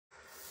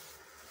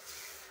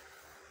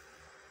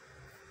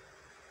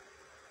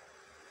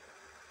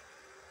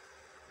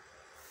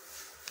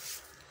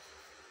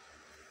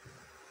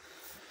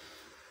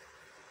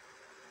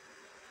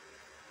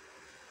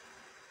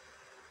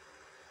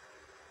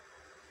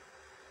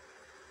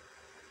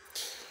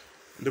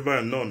The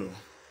man, no, no.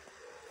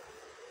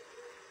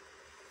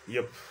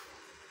 Yep.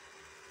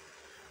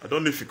 I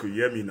don't know if you could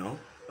hear me now.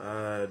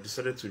 I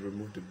decided to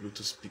remove the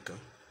Bluetooth speaker.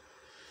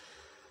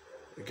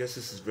 I guess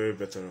this is very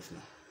better off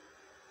now.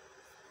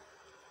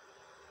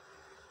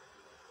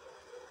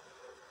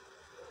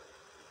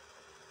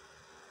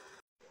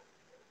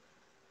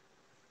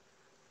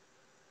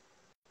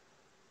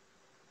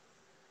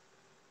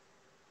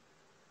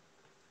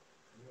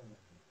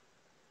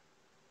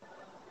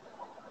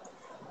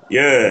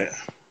 Yeah,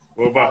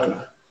 we're back Hi.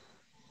 now.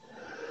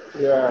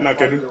 Yeah,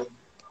 how you Nakedu? doing?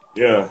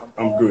 Yeah, I'm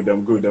I'm fine. good,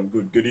 I'm good, I'm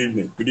good. Good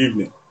evening, good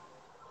evening.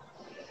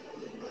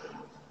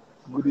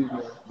 Good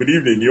evening. Good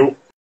evening, yo.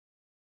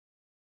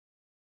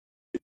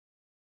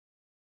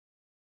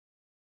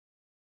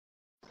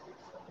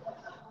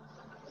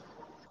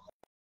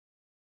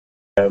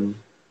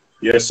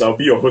 Yes, I'll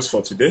be your host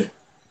for today.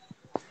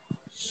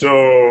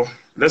 So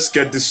let's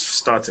get this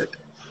started.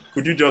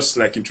 Could you just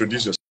like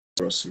introduce yourself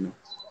for us?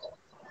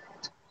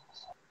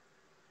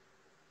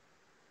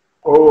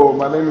 Oh,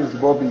 my name is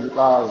Bobbi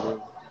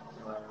Ikpeazu.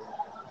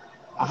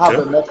 I have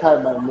Okay. a Mecca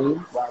in my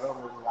name, but I don't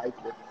really like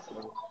it,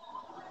 so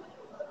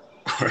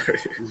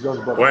it's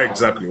just Bobbi Why for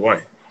exactly?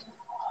 Why?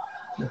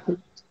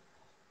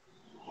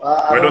 now.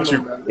 I don't know,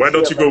 man. They Why say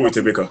don't you go Mecca with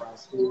people Emeka?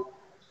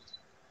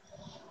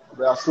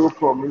 they are so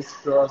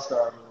promiscuous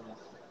and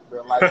they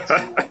like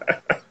to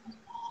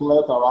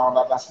flirt around.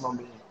 That's not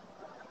me.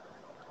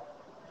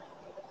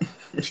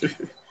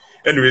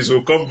 Anyways,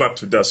 we'll come back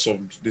to that. So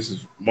this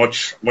is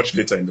much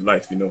later in the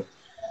life.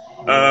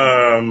 Yeah.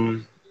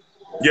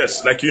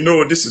 Yes, like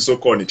this is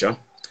Okwuonicha,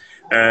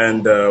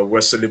 and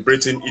we're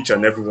celebrating each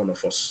and every one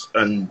of us.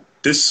 And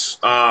this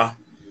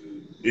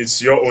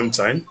it's your own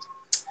time.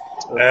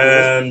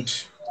 Okay. And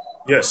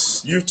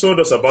yes, you told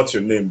us about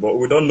your name, but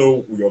we don't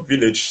know your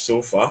village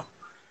so far,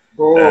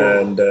 Oh,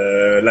 and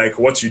like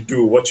what you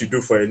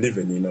do for a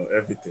living.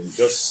 Everything.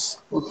 Just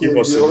give okay.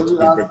 us a little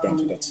bit background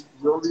to that.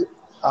 They only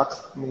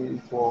asked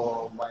me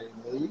for my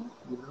name.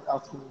 They didn't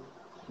ask me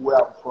where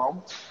I'm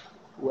from.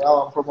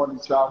 Well, I'm from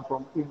Onitsha. I'm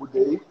from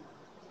Umude.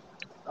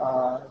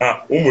 Uh,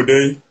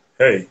 Umude.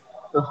 Hey,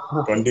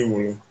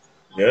 Kondimulu.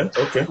 Yeah.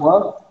 Okay.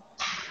 well,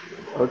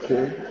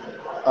 okay.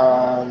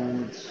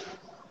 And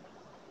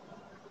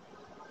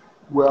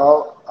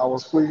well, I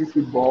was playing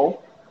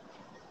football,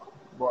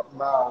 but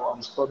now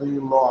I'm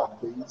studying law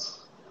at base.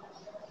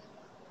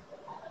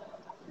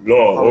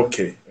 Law. Currently,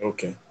 Okay.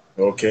 Okay.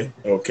 Okay.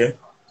 Okay.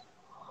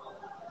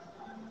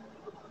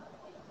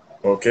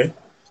 Okay.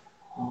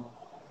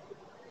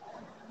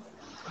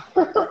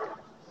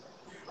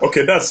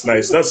 Okay, that's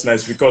nice. That's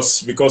nice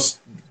because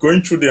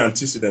going through the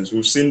antecedents,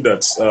 we've seen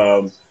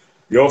that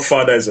your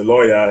father is a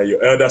lawyer,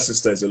 your elder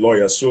sister is a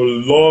lawyer, so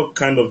law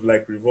kind of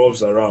like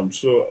revolves around.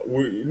 So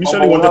we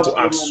initially we wanted have to so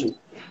ask, many.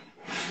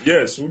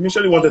 yes, we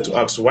initially wanted to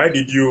ask why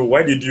did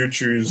you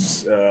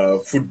choose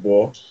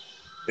football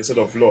instead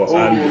of law?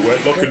 And Oh, well,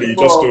 luckily you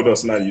just told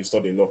us now you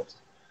study law.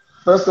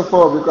 first of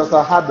all, because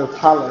I had the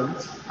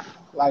talent,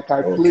 like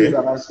I played Okay,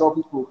 and I saw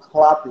people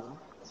clapping,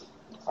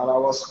 and I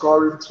was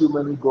scoring too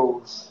many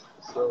goals,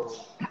 so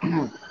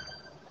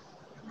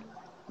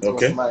it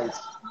was okay. nice.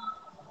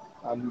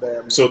 And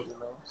then, So you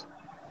know.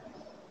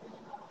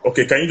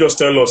 okay, can you just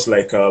tell us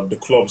like the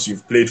clubs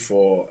you've played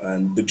for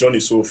and the journey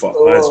so far?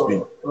 How has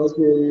been? Oh,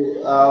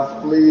 okay.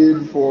 I've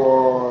played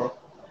for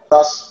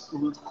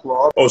grassroots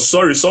club. Oh,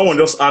 sorry. Someone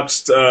just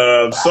asked.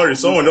 Sorry,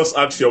 someone just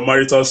asked your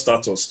marital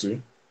status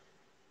too.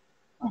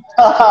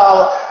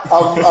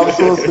 I'm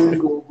so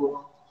single,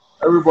 bro.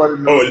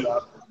 Everybody knows Oh,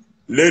 that.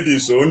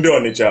 ladies, so Undi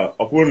Onitsha,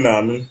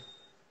 Okwuonicha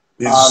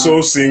is And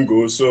so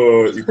single,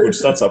 so you could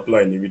start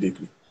applying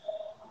immediately.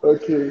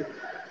 okay,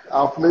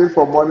 I played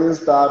for Morning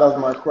Star, that's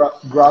my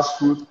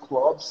grassroots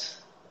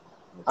clubs,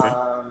 Okay.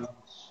 and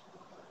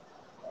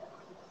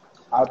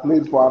I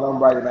played for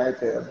Anambra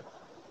United.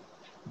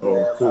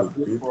 Oh, Then I cool.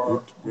 played Good, good,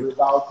 for good.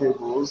 Without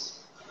Tables.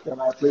 Then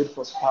I played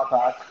for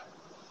Spartak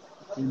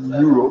in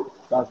Europe,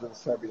 that's in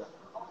Serbia.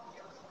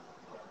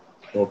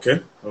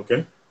 Okay,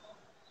 okay,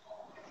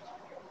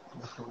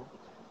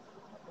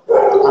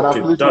 And I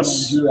okay. played for That's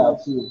Nigeria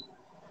too.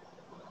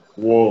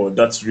 whoa.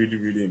 That's really,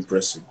 really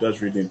impressive.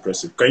 That's really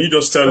impressive. Can you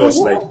just tell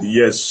us like the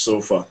years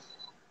so far?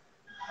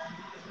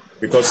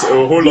 Because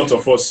a whole lot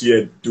of us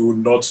here do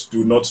not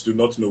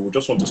know. We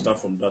just want to start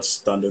from that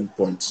standing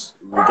point.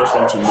 We just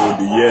want to know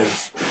the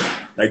years,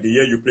 like the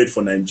year you played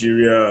for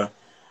Nigeria,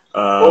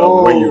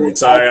 when you Oh,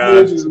 I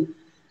played retired. in,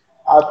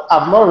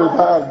 I'm not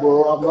retired,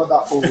 bro. I'm not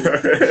that old.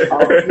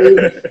 I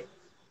played.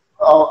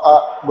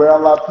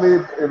 Well, I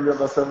played in the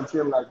under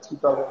 17 like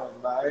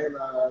 2009, and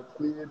I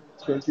played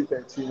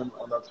 2013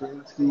 under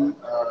 20.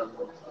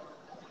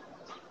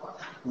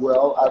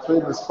 Well, I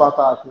played with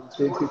Spartak in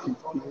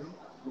 2015.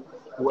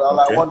 Well,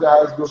 I Okay. won the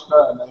highest goal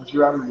scorer in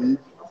Nigerian league,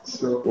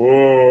 so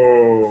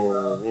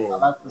Whoa, I whoa,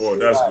 like to whoa. say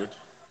That's that. good.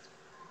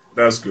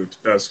 That's good.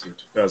 That's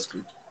good. That's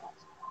good.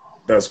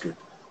 That's good.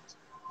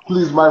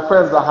 Please, my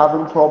friends are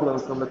having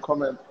problems in the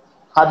comment.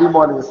 Hadi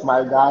Money is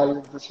my guy.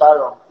 The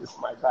Sharon is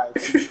my guy,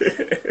 please.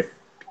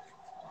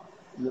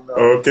 You know,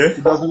 Okay.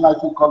 he doesn't like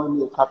you calling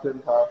me a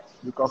carpenter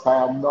because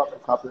I am not a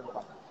carpenter.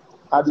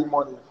 Hardy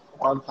Money,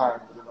 one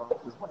time, you know,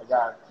 is my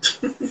guy.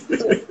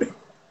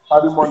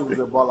 Hardy Money is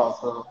a baller,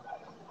 so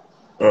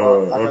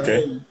but I can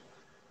hear Okay. you.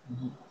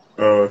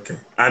 Okay.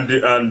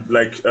 And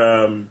like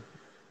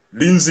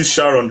Lindsay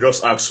Sharon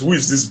just asked, who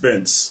is this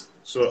Benz?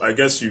 So I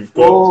guess you've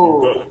got a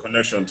Oh,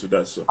 connection to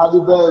that. So Hardy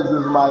Benz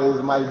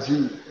is my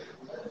G.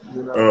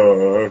 You know,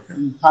 okay.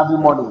 he's Hardy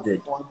Money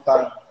Good. one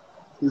time.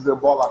 He's a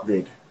baller.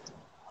 Good.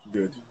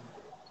 Good.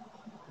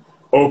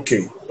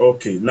 Okay.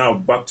 Okay. Now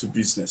back to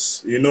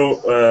business.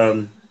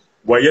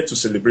 We're yet to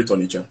celebrate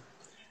Onitsha.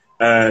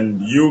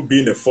 And you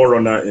being a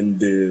forerunner in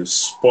the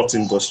sport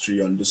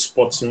industry and the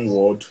sporting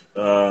world,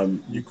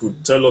 you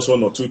could tell us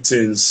one or two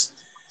things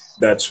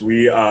that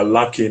we are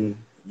lacking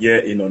here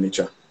in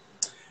Onitsha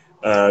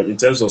in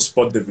terms of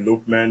sport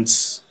development.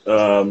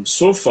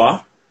 So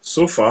far,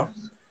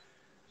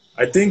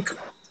 I think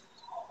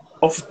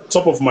off the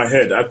top of my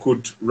head, I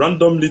could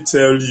randomly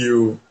tell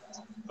you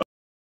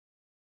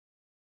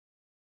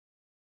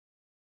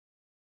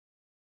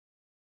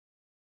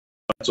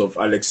that of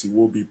Alex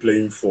Iwobi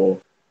playing for.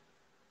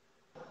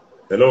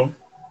 Hello.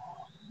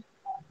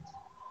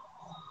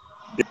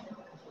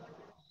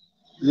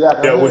 Yeah, I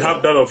can Yeah, we hear have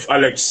you. that of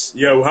Alex.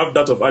 Yeah, we have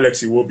that of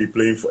Alex Iwobi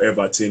playing for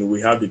Everton.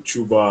 We have the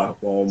Chuba.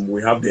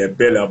 We have the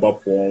Ebele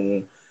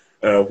Abapong,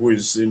 who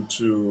is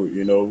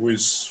who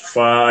is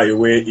far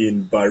away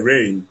in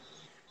Bahrain,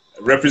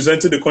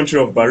 representing the country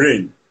of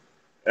Bahrain.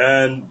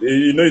 And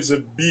it's a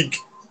big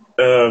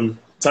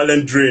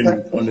talent drain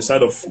on the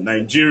side of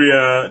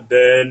Nigeria.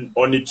 Then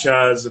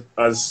Onitsha,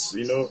 as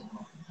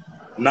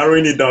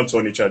narrowing it down to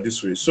Onitsha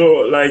this way. So,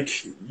 like,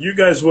 you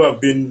guys who have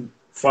been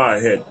far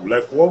ahead,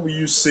 like, what will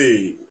you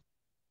say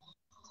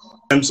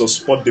terms of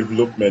sport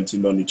development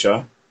in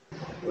Onitsha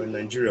or in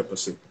Nigeria per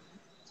se?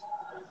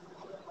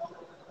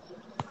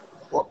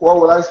 What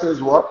would I say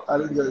is what? I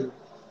didn't get you.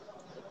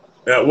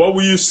 Yeah, what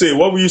will you say?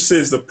 What will you say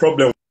is the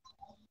problem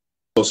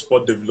of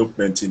sport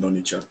development in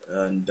Onitsha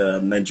and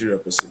Nigeria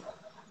per se?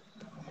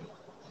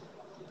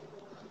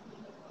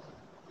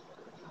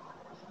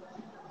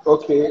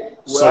 Okay,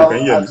 Sorry, can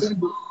you well, hear I me?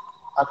 think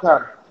I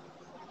can.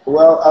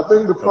 Well, I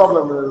think the Okay.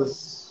 problem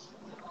is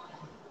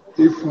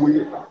if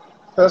we,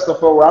 first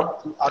of all, we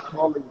have to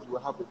acknowledge we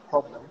have a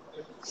problem.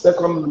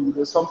 Secondly,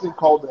 there's something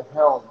called the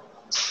helm.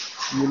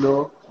 You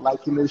know,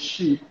 like in a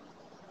ship,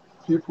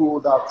 people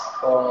that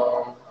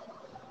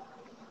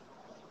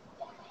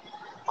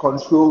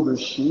control the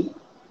ship,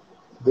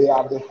 they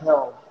are the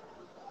helm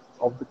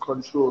of the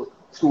control.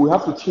 So we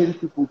have to change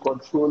people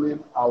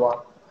controlling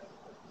our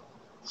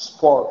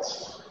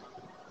sports,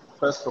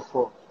 first of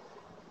all.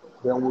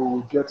 Then we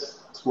will get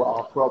to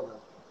our problem.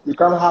 You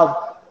can't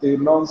have a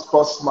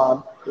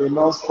non-sportsman, a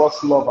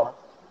non-sports lover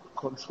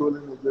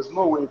controlling it. There's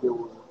no way they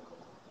will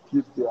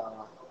give their,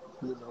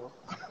 you know,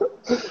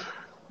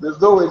 there's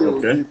no way they will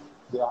Okay. give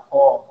their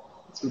all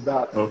to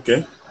that.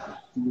 Okay.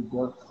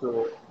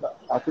 So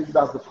I think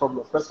that's the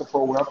problem. First of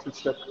all, we have to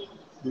check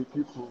the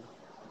people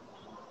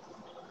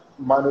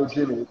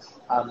managing it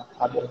and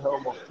at the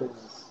helm of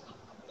things.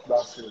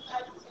 That's it.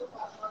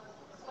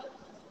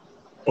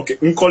 Okay.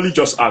 Nkoli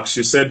just asked,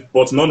 you said,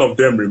 but none of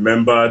them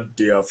remember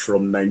they are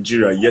from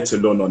Nigeria, yet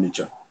alone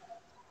Onitsha.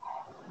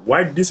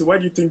 Why do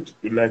you think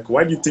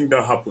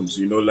that happens?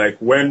 Like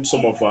when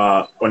some of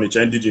our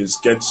Onitsha indigenes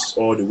get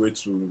all the way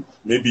to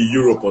maybe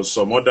Europe or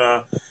some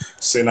other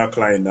Sena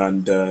client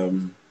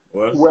and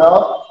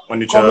Well,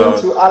 coming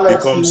Onitsha to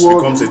Alex becomes a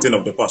Iwobi, thing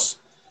of the past.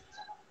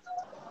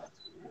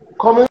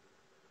 coming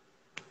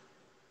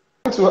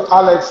to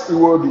Alex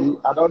Iwobi,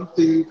 I don't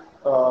think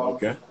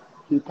Okay.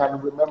 he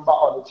can remember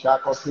Onitsha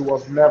because he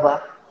was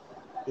never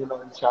in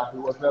Onitsha. He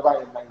was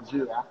never in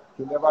Nigeria.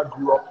 He never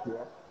grew up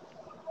here.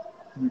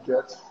 You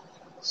get.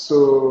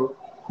 So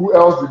who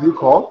else did you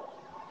call?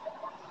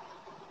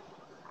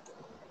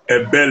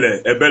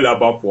 Ebele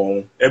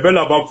Abapuong. Ebele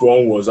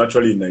Abapuong was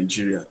actually in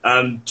Nigeria,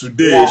 and Yeah.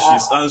 today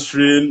she's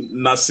answering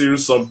Nasir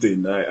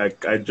something.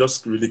 I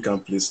just really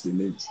can't place the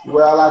name.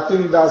 Well, I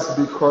think that's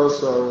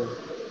because of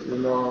you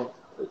know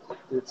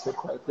it's a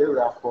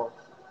criteria for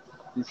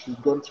if she's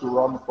going to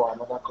run for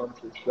another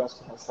country, she has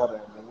to answer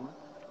their name.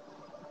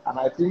 And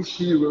I think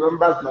she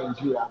remembers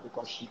Nigeria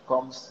because she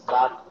comes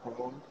back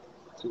home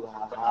to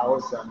her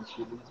house and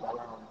she lives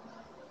around.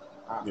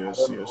 I Yes,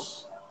 don't know.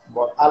 yes.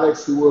 But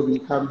Alex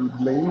Iwobi can be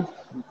blamed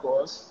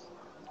because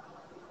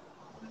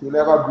he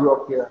never grew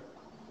up here.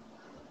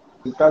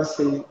 You can't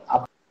say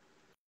about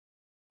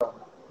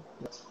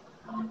it.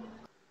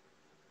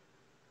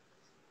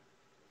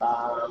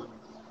 Um,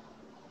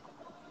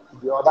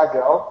 the other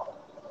girl,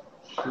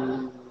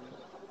 she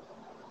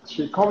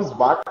she comes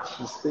back,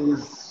 she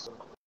stays.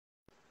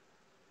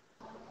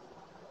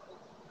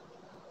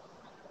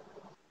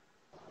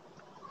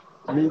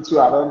 Me too,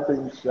 I don't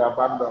think she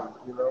abandoned,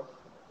 you know.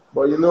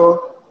 But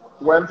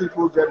when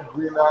people get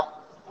greener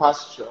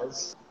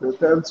pastures, they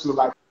tend to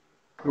like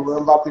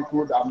remember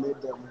people that made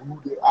them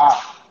who they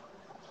are,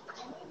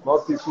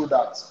 not people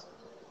that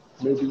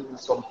maybe in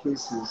some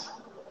places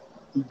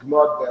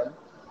ignored them,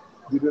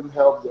 didn't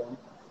help them,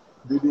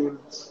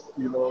 didn't,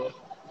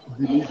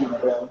 believe in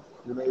them,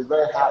 it's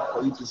very hard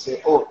for you to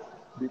say, oh,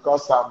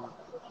 because I'm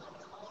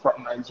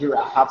from Nigeria,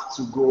 I have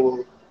to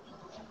go,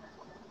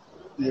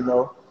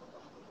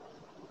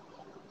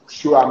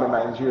 show I'm a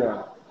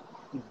Nigerian.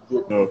 If they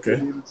Okay.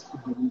 didn't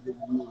believe in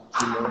you.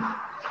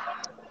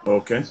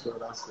 Okay. So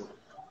that's it.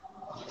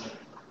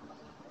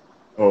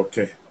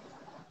 Okay.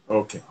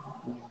 Okay.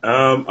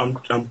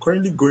 I'm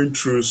currently going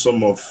through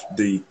some of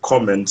the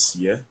comments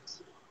here,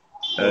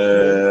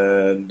 Okay.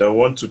 and I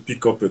want to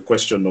pick up a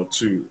question or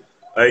two.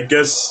 I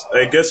guess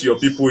your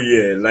people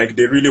here, like,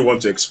 they really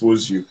want to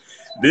expose you.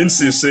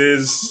 Lindsay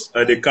says,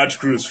 they catch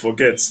cruise,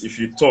 forget, if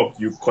you talk,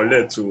 you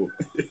collect to.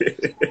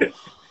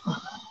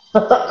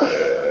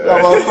 Yeah,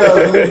 my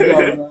friend, leave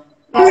that, man.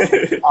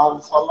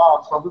 I'm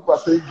Salam. Some people are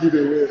saying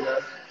giveaway,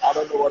 man. I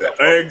don't know what they're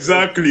talking about.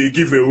 Exactly,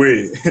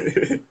 giveaway.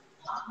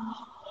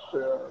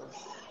 Yeah.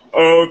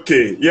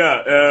 Okay,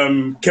 yeah.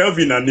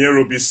 Kelvin and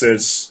Nairobi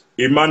says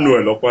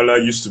Emmanuel Okwala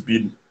uh, used to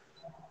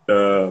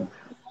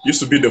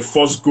be the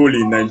first goal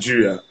in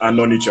Nigeria and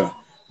Onitsha,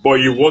 but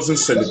he wasn't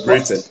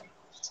celebrated. What?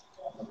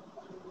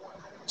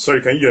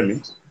 Sorry, can you hear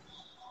me?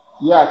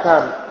 Yeah, I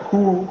can.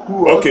 Who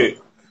was? Okay,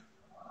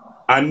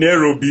 and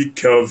Nairobi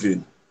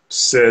Kelvin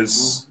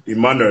says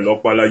Emmanuel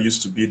Okwala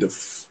used to be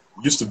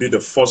the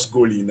first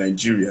goal in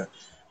Nigeria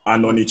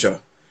and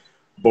Onitsha,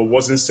 but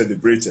wasn't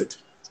celebrated.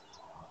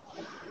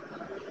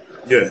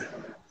 Yeah,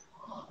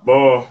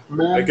 but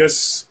I Man,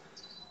 guess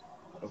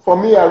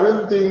for me, I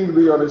really think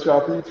the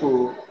Onitsha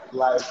people,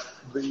 like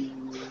the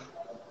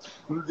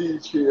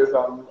Ndi cheers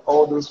and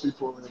all those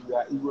people in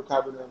their Igbo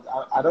cabinet,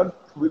 I don't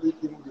really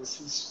think they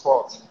see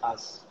sport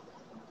as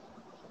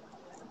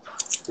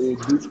a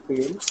big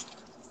thing.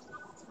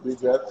 They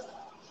get.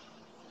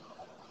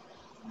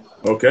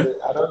 okay.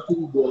 I don't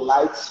think they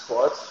like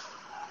sport.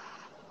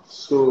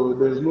 So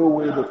there's no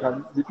way they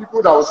can. The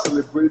people that will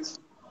celebrate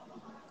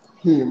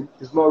him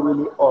is not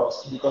really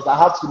us because I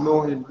have to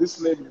know him. This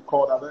name you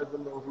called, I don't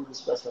even know who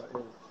this person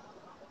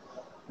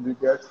is. You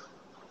get?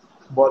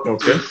 But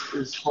Okay.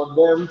 it's for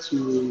them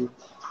to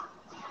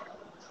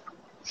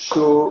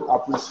show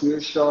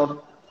appreciation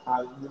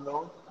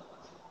and,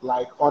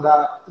 like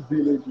other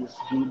villages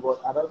do.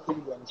 But I don't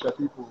think the Onitsha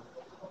people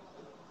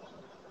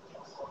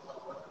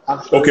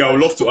actually Okay, I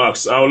would like love to sport.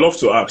 ask. I would love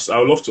to ask. I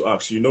would love to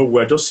ask.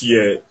 We're just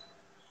here.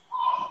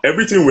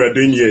 Everything we're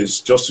doing here is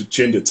just to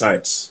change the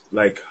tides.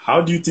 Like,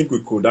 how do you think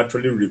we could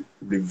actually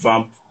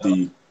revamp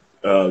the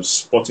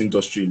sport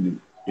industry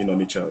in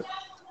Onitsha?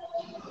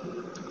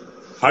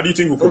 How do you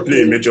think we could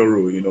play a Okay, major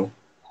role?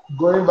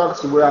 going back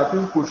to where I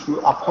think we should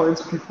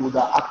appoint people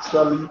that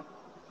actually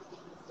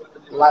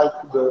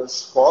like the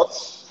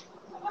sports,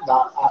 that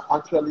are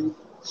actually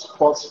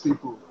sports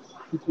people,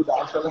 people that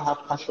actually have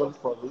passion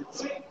for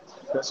it,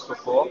 first of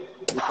all,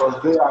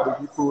 because they are the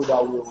people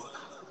that will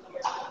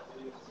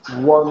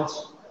want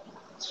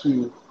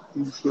to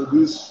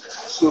introduce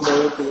so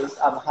many things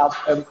and have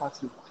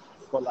empathy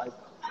for like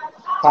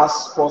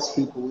past sports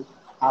people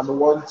and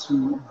want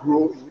to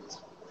grow it.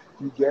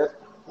 You get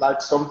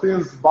like some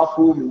things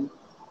baffle me.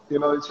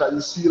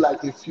 You see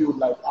like a field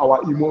like our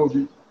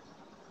emoji,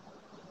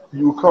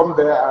 you come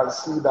there and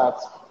see that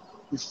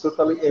it's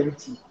totally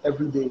empty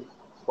every day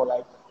for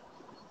like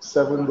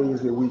 7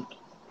 days a week.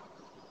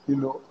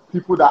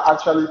 People that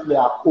actually play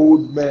are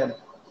old men,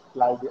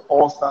 like the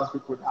all stars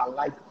people that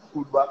like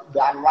football,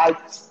 that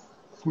liked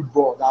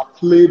football, that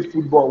played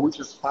football, which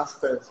is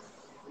past tense.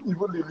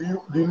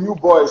 Even the new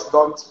boys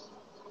don't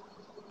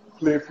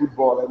play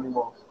football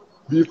anymore.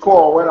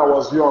 Before, when I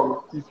was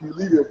young, if you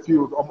leave a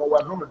field,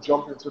 we're going to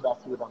jump into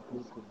that field and play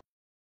football.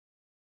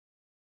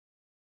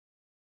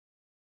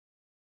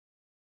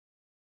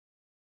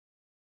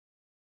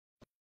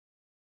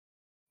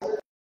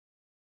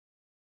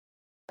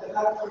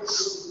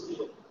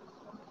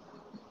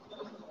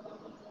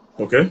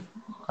 Okay.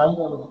 Can you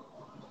hear me?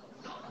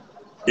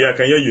 Yeah, I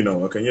can hear you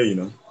now. I can hear you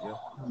now. Yeah.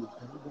 Please,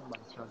 can you get my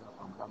charger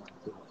from that my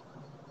phone?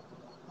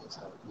 Yes,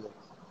 yes.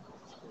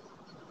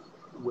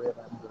 Where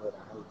I'm going,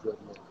 I have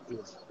dreadlock.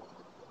 Yes,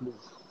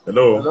 please.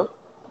 Hello. Hello?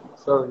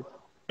 Sorry.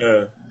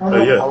 Yeah.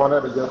 I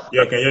wanted to get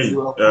Yeah, I can hear you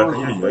you. were I can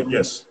hear frozen you. for a minute.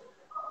 Yes.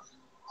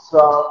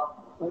 So,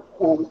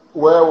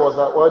 where was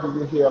I? Where did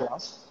you hear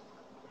last?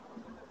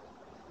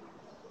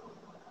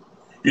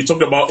 You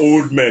talked about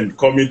old men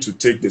coming to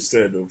take the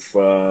stead of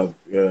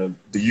the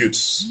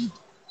youths.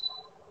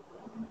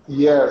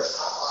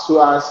 Yes.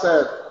 So I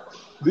said,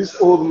 these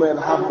old men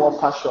have more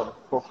passion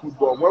for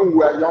football. When we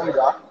were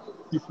younger,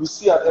 if we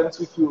see an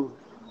empty field,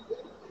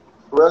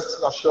 rest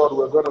assured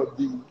we're going to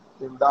be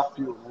in that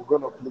field. We're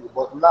going to play.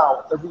 But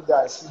now, every day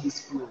I see this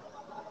field,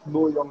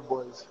 no young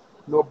boys,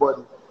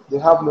 nobody. They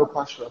have no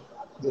passion.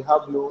 They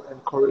have no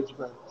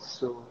encouragement.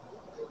 So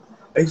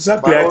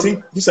Exactly. my I own,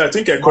 think my,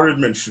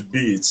 encouragement should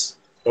be it.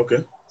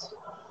 Okay.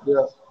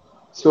 yeah.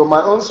 So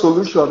my own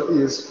solution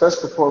is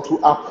first of all to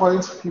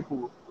appoint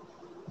people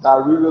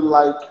that really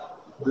like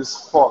the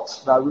sport,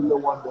 that really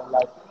want their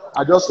life.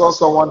 I just saw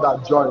someone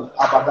that joined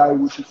Abadai,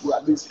 which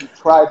at least he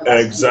tried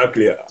last year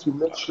Exactly. to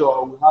make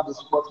sure we had a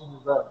sporting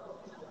event.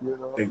 you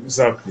know.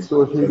 Exactly.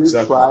 So he did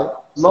Exactly. try,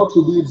 not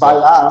to be Exactly.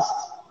 biased,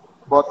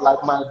 but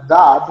like my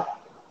dad,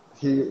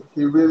 he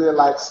really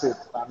likes it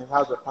and he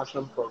has a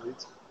passion for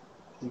it.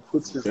 He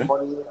puts his Okay.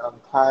 money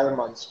and time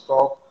and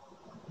stuff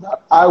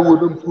that I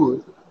wouldn't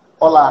put.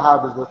 All I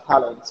have is the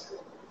talent,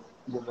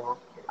 you know.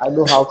 I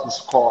know how to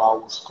score, I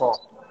will score.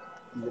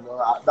 You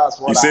know, that's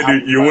You what I said have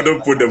you inside of wouldn't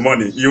my put the muscle.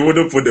 money. You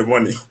wouldn't put the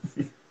money.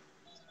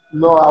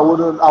 No, I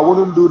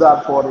wouldn't do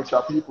that for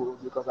Onitsha people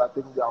because I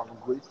think they are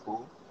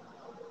ungrateful.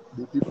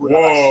 The people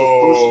that are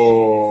supposed to.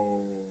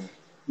 Whoa.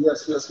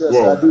 Yes, yes, yes,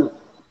 I Whoa. do.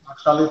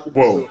 Actually think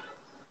Whoa. so.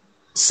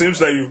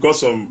 Seems like you've got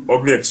some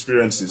ugly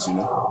experiences, you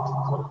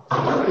know.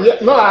 Yeah,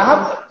 no, I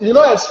have, you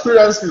know,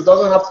 experiences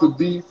doesn't have to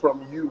be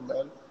from you,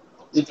 man.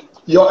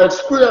 Your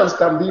experience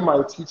can be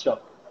my teacher.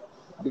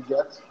 You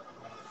get?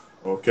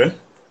 Okay.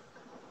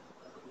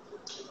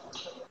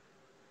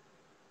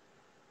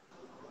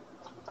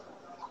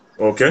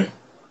 Okay.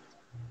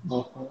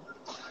 Mhm.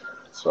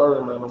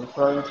 Sorry, man. I'm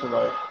trying to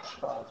like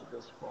charge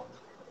this phone.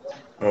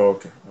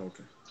 Okay.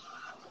 Okay.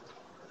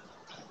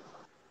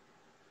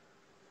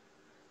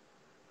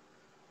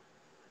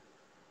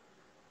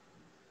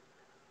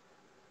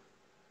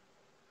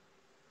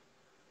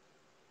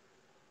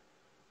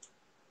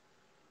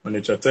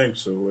 Onitsha,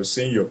 thanks. So we're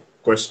seeing your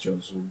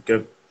questions. We'll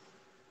get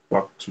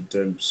back to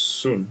them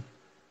soon.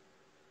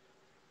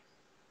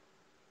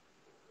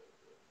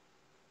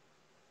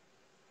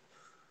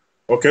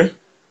 Okay.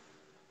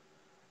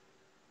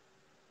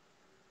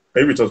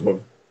 Are you with us,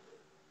 Bob?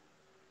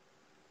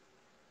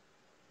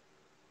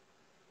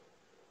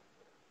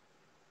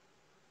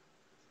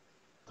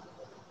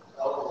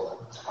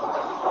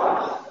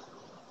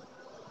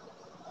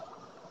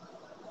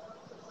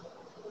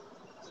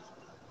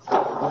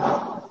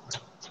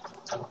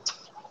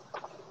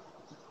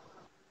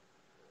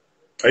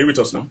 Are you with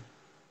us now?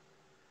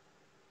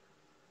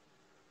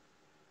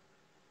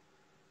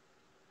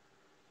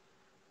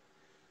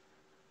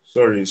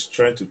 Sorry, he's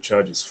trying to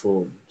charge his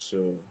phone,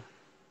 so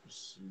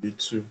it's a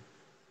little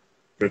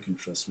breaking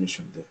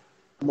transmission there.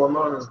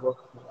 Monon is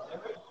working.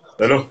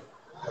 Hello?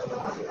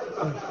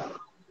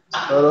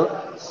 Hello?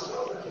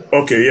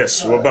 Okay,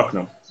 yes, we're back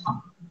now.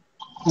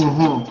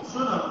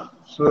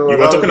 So You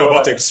were that is talking what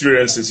about I.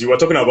 experiences. You were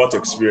talking about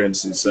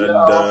experiences, Yeah,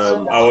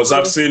 and I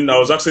was saying I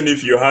was experiences. asking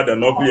if you had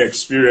an ugly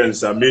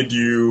experience that made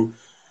you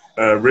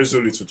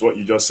resolute with what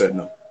you just said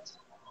now.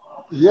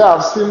 Yeah,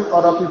 I've seen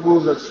other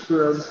people's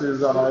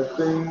experiences, and I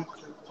think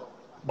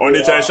they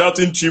Onitsha is are.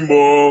 shouting,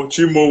 Chimo,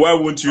 Chimo, why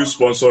won't you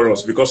sponsor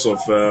us because of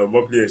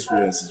ugly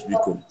experiences,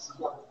 Vicon?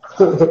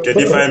 Can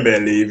you find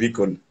me,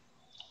 Vicon?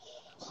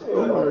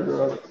 Oh my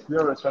God! You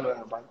have a channel in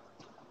your bank?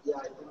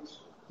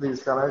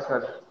 Please, can I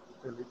charge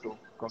a little?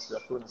 Because your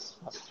phone is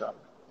fast charge.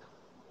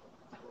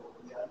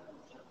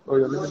 Oh,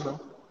 you're leaving now?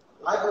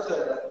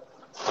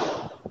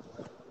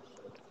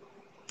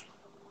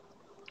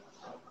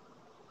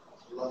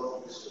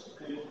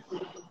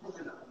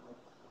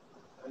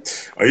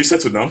 Are you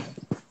settled now?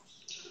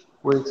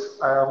 Wait,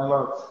 I am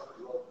not.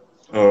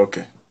 Oh,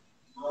 okay.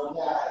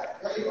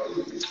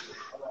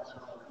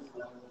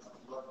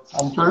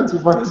 I'm trying to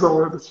find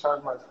somewhere to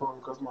charge my phone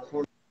because my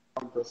phone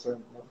is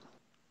 1%.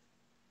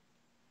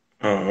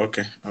 Oh,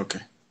 okay, okay.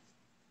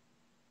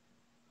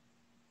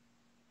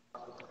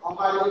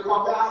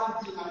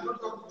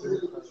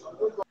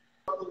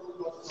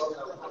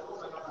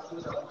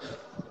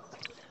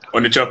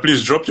 Onitsha,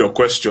 please drop your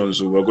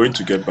questions. We're going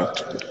to get back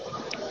to them.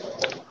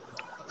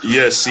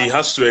 Yes, he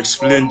has to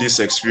explain these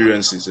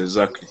experiences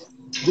exactly.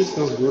 This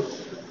one's good.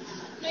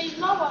 No, it's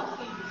not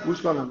working.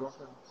 Which one is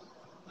working?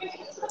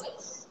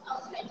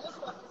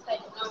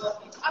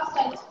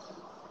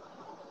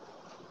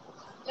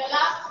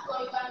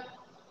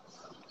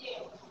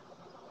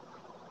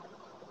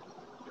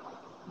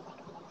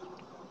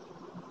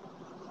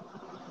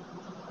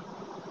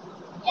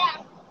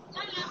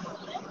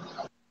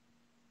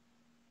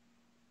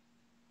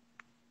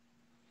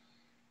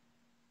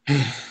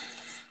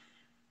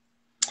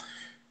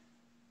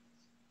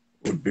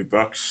 We'll be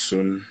back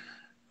soon.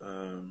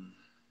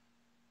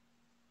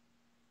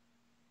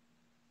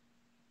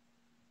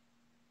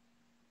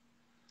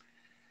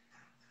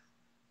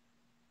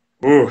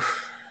 Oh,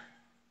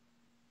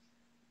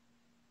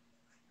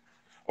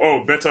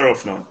 oh, better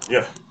off now.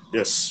 Yeah,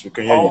 yes, we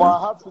can hear you now.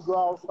 I had to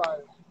go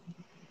outside.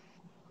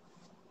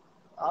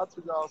 I had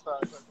to go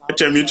outside. I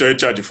have to HMU charge to my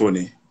charge the phone.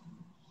 phone.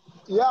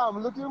 Yeah,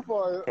 I'm looking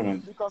for it Come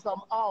on. because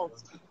I'm out.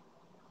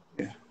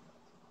 Yeah.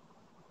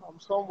 I'm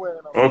somewhere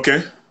and I'm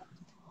Okay. trying.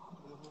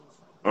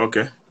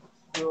 Okay.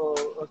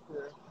 So,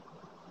 okay.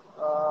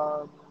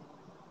 Um,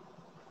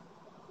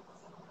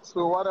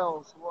 so what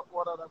else?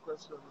 What other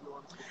questions do you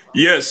want to ask?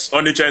 Yes,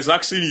 Onitsha is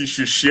asking you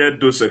should share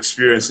those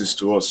experiences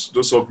to us,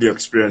 those ugly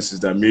experiences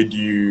that made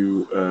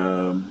you,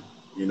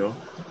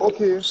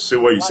 Okay, say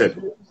what you like said.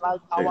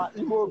 like Yeah. our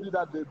emoji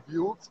that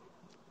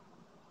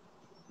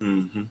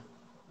Mm-hmm.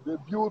 they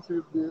built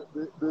it,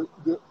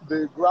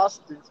 they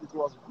grassed it. It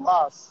was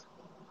grass,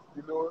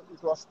 you know.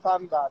 It was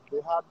standard. They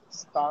had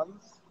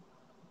stands,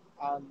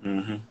 and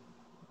Mm-hmm.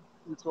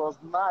 it was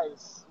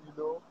nice, you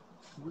know.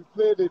 We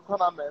played a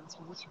tournament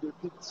which they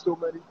picked so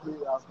many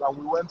players that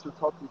we went to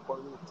Turkey for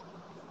it.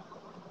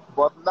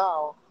 But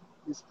now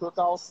it's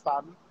total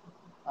sand,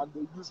 and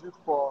they use it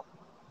for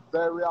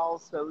burial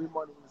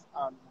ceremonies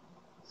and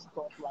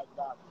stuff like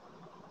that.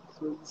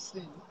 So you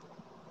see,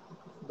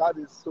 that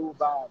is so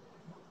bad.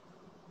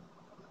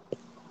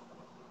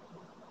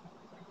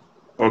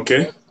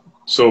 Okay.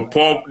 So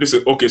poor. This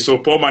is okay. So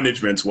poor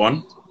management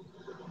one.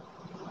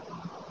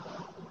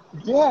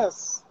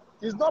 Yes,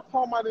 it's not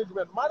poor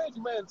management.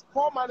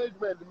 Poor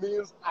management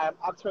means I'm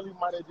actually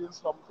managing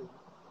something,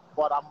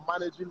 but I'm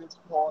managing it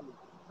poorly.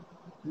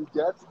 You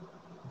get?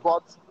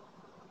 But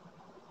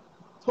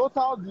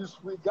total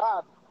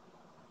disregard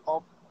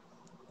of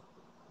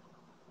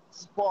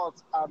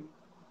sports and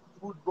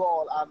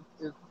football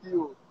and a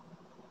field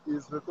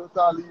is a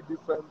totally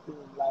different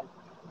thing. Like,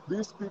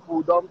 these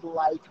people don't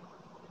like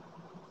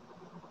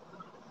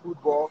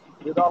football,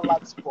 they don't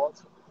like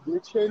sports. They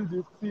change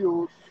the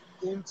field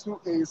into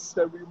a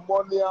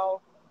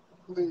ceremonial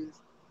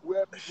place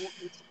where people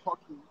eat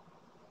turkey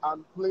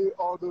and play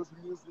all those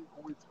music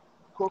with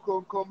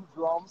kokonkom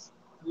drums,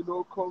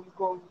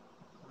 konkon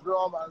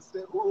drum, and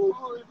say,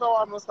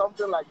 oh,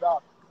 something like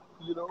that,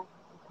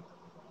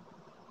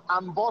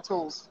 and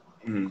bottles.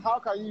 How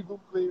can you even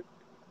play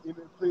in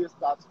a place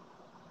that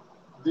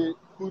they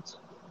put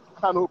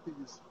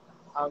canopies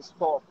and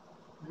stuff?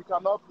 You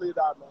cannot play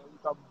that, man. You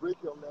can break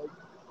your leg.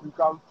 You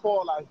can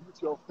fall and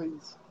hit your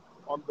face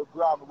on the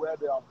ground where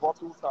there are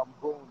bottles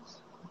and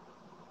bones.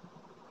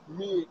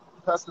 Me,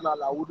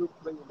 personally, I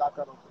wouldn't play in that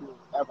kind of field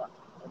ever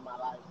in my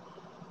life.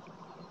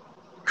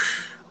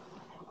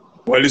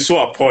 Well, it's so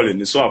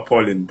appalling. It's so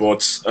appalling.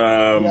 But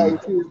yeah,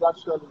 it is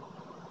actually.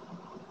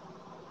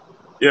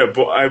 Yeah,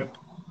 but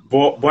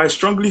I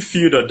strongly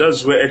feel that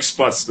that's where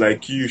experts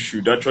like you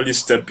should actually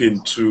step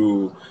in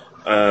to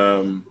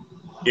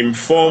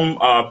inform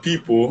our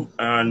people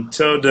and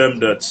tell them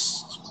that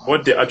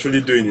what they're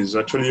actually doing is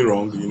actually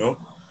wrong,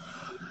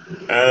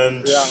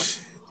 and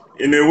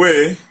in a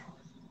way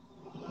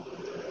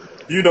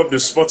build up the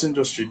sports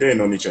industry there in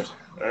Onitsha.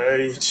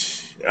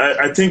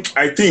 I think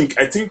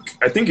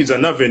it's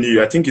an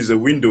avenue. I think it's a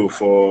window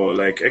for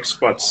like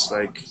experts,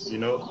 like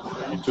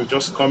to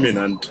just come in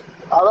and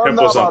help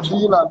us out.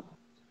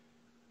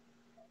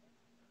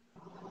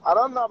 I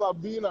don't know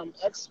about being an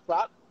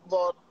expert,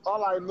 but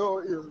all I know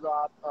is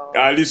that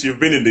at least you've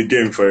been in the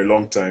game for a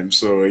long time,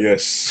 so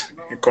yes,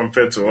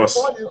 compared to us.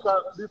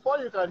 Before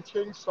you can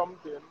change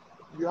something,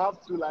 you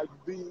have to like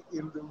be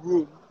in the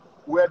room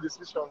where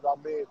decisions are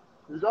made.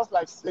 It's just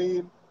like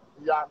saying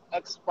you're an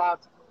expert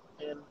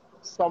in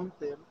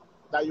something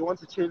that you want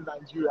to change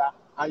Nigeria,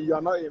 and you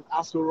are not in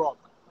Aso Rock.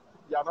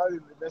 You are not in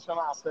the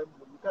National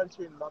Assembly. You can't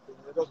change nothing.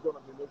 You're just going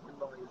to be making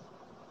noise.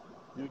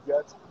 You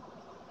get?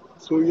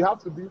 So you have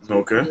to be in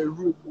a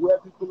room where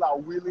people are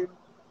willing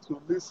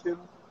to listen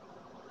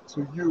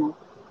to you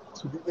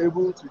to be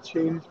able to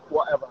change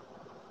whatever.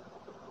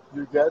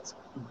 You get?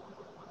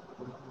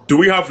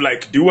 Do you have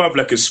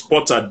like a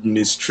sport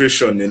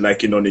administration in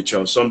Onitsha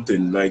or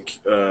something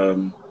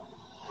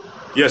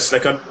yes,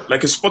 like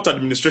a sport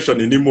administration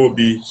in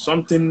Imobi,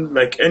 something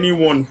like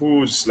anyone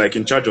who's like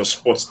in charge of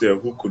sports there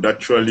who could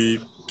actually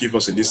give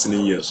us a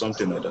listening ear,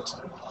 something like that.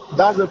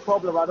 That's the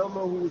problem. I don't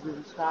know who's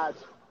in charge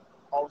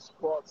of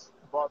sports,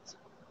 but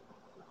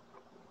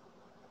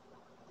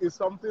it's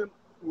something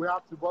we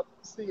have to. But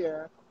see,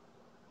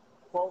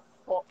 for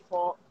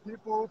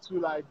people to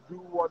like do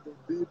what they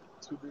did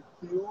to the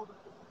field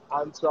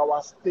and to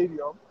our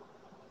stadium,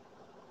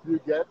 you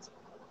get,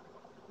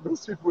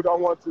 those people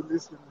don't want to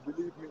listen.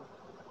 Believe me,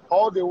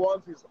 all they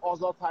want is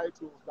other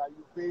titles that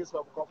you pay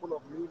some couple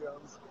of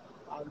millions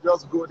and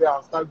just go there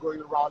and start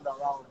going round and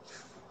round.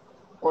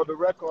 For the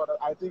record,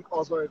 I think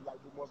Ozo is like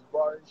the most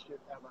boring shit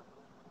ever.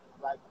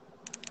 Like,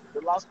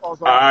 the last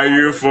Ozo, are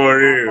you for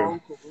real?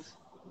 Uncles,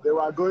 they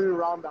were going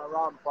round and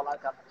round for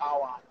like an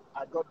hour.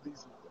 I got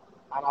dizzy,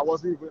 and I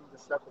wasn't even in the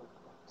circle.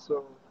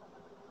 So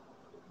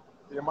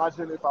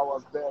imagine if I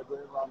was there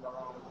going round and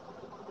round.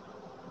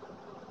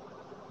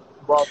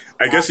 But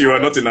I guess you were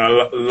not in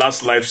our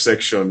last live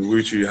section,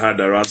 which we had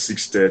around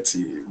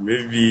 6:30.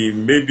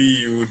 Maybe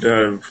you would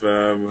have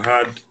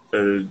had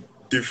a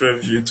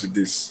different view to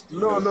this.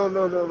 No.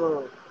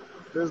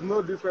 There's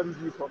no different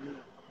view for me.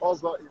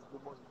 Ozo is the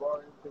most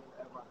boring thing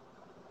ever.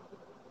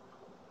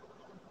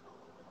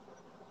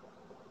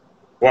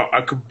 Wow,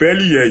 I could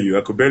barely hear you.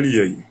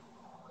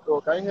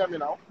 Oh, can you hear me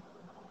now?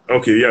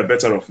 Okay, yeah,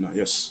 better off now.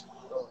 Yes.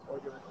 Oh,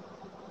 okay.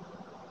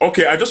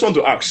 Okay, I just want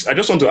to ask,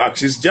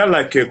 is there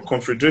like a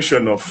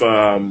confederation of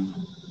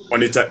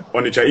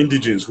Onitsha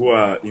indigenes who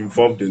are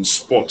involved in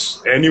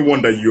sports?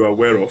 Anyone that you are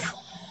aware of?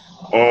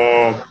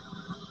 Or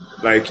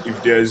like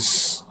if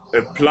there's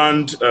a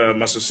planned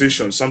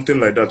association, something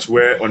like that,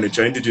 where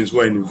Onitsha indigenes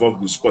who are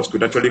involved in sports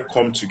could actually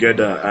come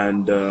together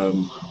and,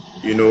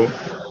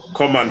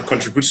 come and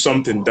contribute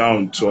something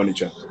down to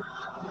Onitsha?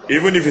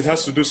 Even if it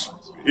has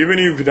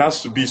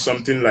to be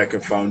something like a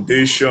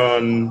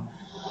foundation,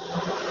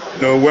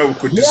 where we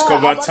could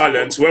discover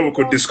talents,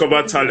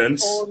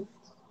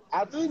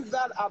 I think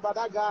that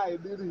Abada guy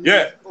did his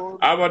Yeah, own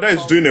Abada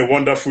is doing a something.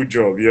 wonderful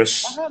job.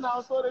 Yes, And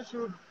also they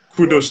should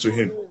go kudos to through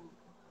him. him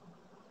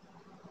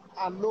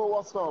and know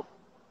what's up.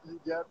 You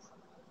get?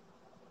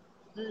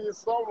 He is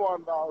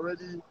someone that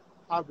already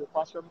has a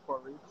passion for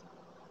it.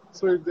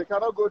 So if they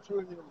cannot go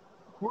through him,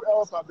 who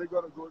else are they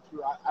going to go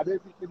through? Are they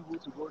picking who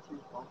to go through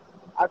from?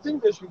 I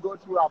think they should go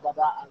through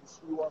Abada and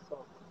see what's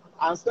up.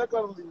 And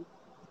secondly,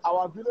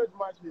 our village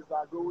matches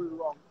are going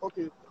wrong.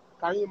 Okay,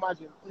 can you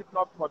imagine if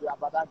not for the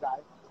Abada guy,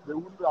 they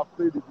wouldn't have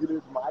played the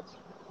village match.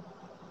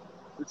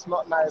 It's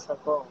not nice at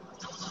all.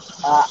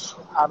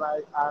 And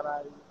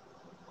I,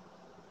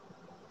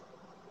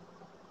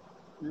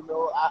 you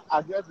know,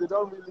 I guess they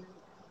don't really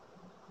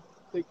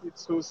take it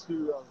so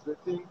serious. They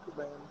think,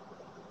 man,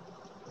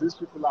 these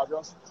people are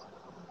just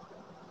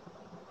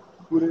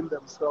putting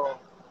themselves.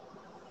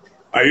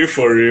 Are you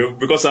for real?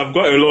 Because I've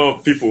got a lot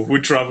of people who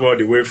travel all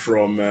the way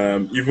from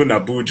even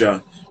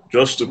Abuja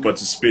just to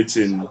participate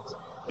in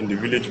the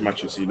village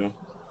matches. You know.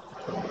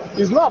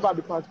 It's not about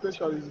the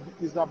participation.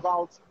 It's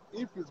about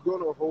if it's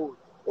going to hold.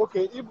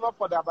 Okay, if not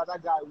for the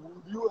Abada guy,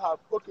 would you have?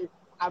 Okay,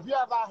 have you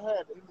ever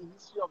heard in the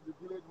history of the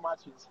village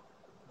matches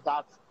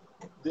that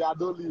they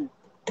had only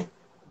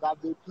that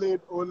they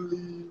played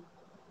only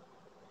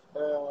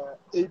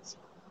 8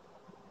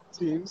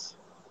 teams?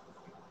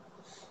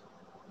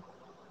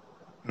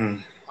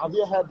 Mm. Have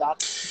you heard that?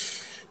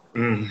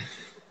 Mm.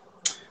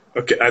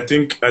 Okay, I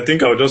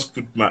think I'll just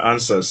put my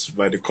answers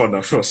by the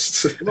corner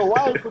first. No,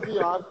 why are you putting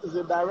your hand? It's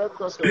a direct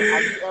question.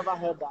 Have you ever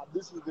heard that?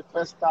 This is the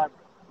first time.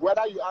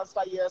 Whether you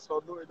answer yes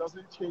or no, it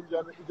doesn't change.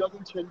 It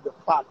doesn't change the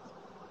fact.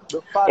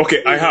 The fact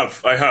Okay, I is,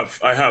 have.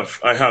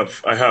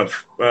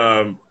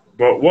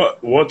 But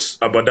what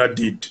Abada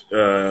did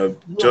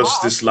you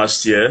just have. this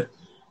last year?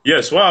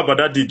 Yes, what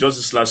Abada did just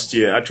this last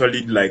year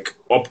actually like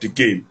up the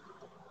game.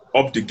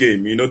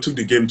 You know, took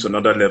the game to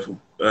another level,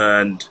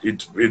 and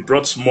it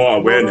brought more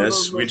No, no,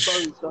 no, awareness. no. Which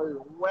Sorry, sorry.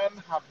 When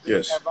have they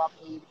yes, ever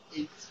played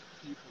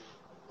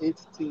 8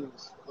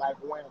 teams? Like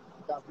when?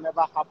 It has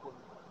never happened.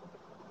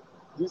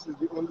 This is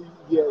the only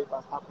year it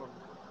has happened.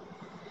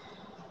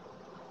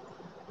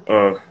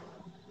 uh,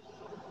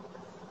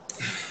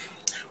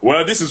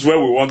 well, this is where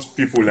we want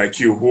people like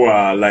you who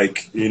are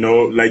like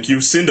like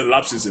you've seen the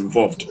lapses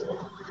involved,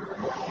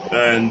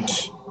 and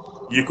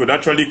you could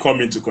actually come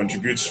in to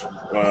contribute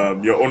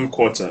your own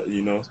quarter.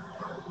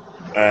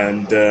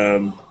 And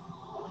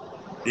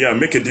yeah,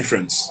 make a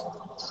difference.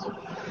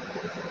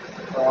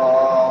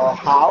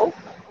 How?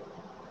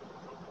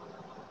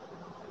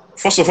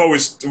 First of all,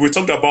 we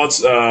talked about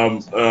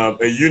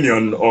a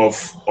union of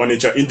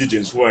Onitsha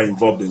indigents who are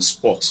involved in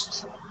sport.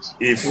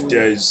 If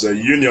there is a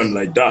union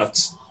like that,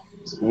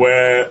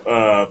 where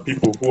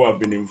people who have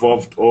been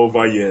involved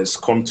over years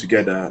come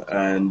together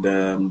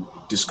and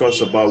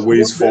discuss about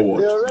ways They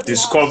forward, already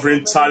have so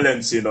discovering many.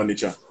 talents in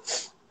Onitsha.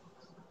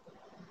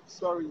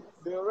 Sorry,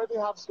 they already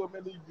have so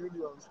many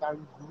unions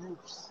and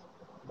groups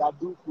that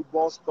do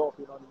football stuff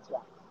in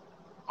Onitsha,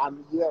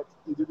 and yet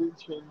it didn't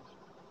change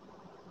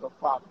the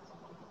fact.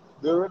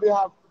 They already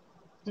have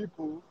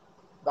people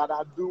that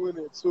are doing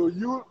it. So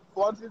you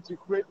wanting to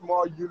create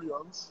more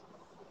unions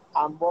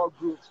and more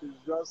groups is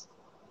just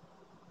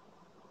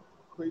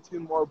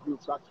creating more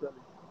groups.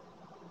 Actually,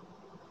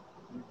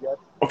 you get.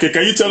 Okay,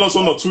 can you tell It's us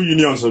one not or two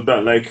unions of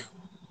that? Like,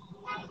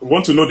 we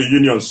want to know the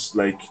unions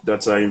like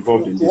that are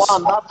involved in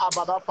one. this. That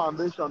Abada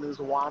Foundation is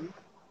one.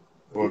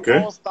 The Okay,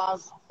 All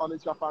Stars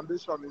Onitsha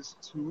Foundation is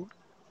 2.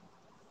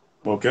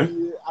 okay,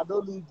 The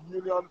Adult League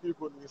Union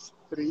people is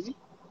 3.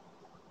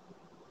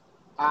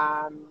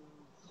 And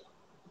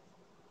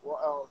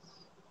what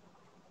else?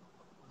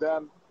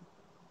 Then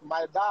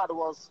my dad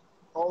was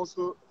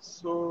also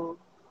so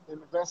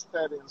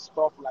invested in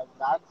stuff like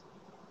that.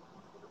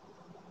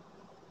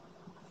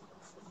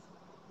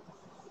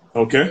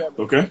 You okay, get me?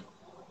 okay,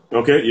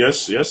 okay.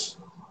 Yes, yes.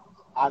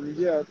 And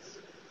yet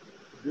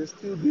they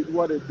still did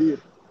what they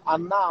did.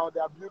 And now they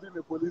are building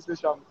a police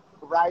station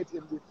right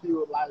in the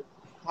field. Like,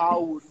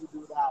 how would you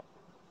do that?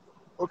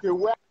 Okay,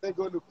 where are they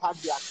going to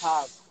park their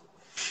cars?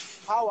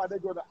 How are they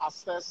going to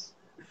access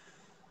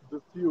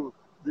the field?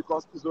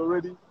 Because it's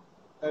already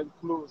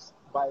enclosed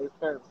by a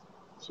fence.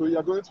 So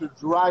you're going to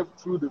drive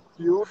through the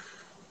field.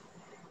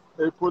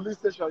 A police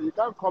station, you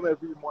can't come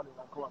every morning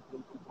and come and play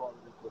football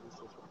in a police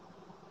station.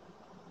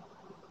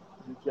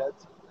 You get?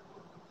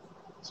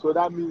 So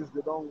that means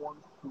they don't want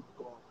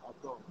football at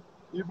all.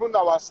 Even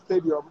our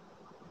stadium,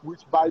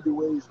 which by the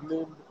way is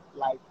named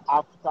like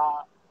after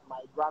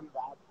my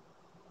granddad,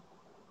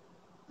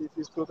 it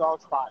is total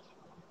trash.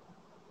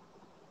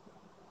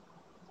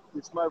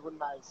 It's not even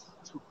nice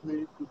to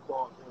play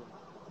football in.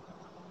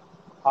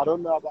 I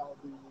don't know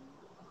about the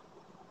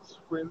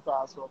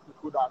sprinters or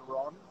people that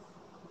run,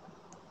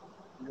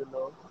 you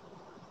know.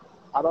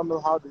 I don't know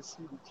how they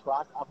see the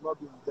track. I've not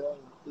been there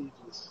in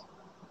ages,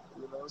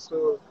 you know.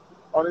 So,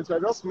 honestly,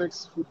 it just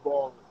makes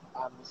football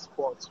and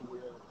sports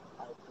weird,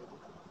 I think.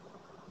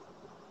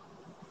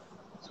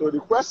 So the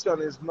question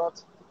is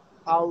not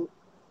how,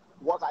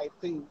 what I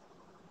think,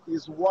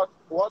 is what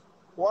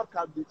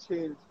can be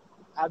changed.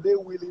 Are they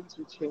willing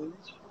to change?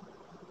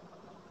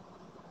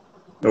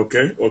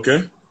 Okay,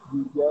 okay,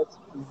 You get?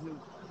 Mm-hmm.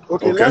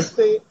 Okay, okay, let's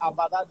say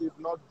Abada did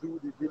not do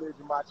the village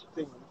match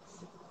thing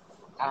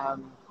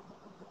and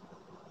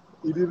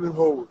he didn't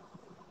hold.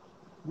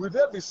 Will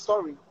they be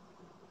sorry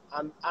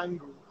and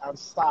angry and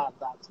sad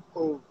that,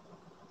 oh,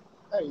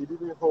 hey, he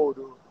didn't hold?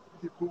 Oh.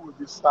 People will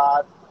be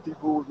sad,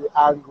 people will be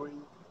angry,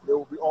 they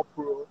will be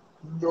uproar.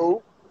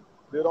 No,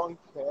 they don't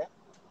care.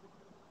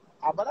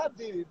 Abada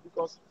did it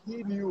because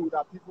he knew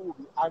that people would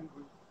be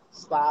angry,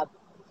 sad.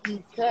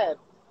 He cared,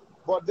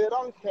 but they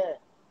don't care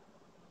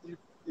if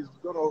it's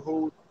gonna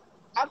hold.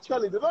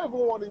 Actually, they don't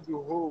even want it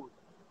to hold.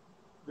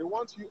 They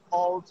want you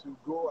all to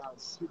go and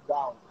sit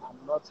down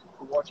and not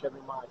watch any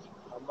match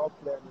and not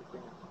play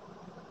anything.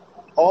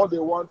 All they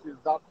want is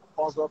that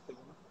other thing,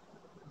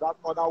 that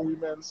other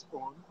women's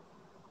own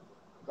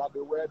that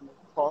they wear the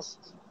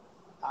first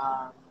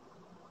and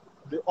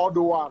the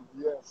other one,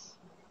 yes,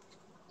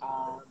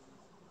 and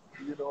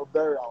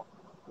burial.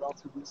 You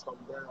have to do some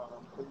burial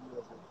and play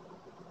music.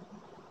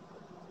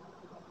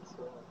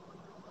 So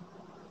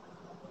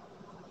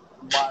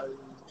my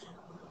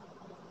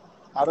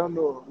I don't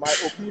know. My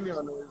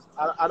opinion is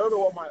I don't know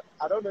what my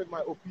I don't know if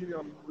my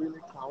opinion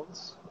really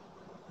counts,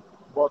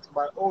 but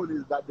my own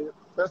is that they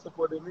first of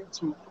all they need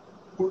to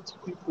put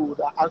people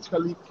that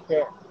actually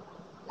care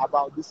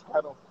about this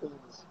kind of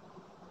things.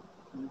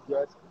 You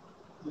get?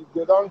 If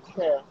they don't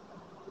care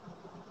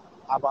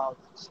about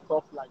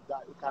stuff like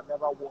that, it can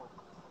never work.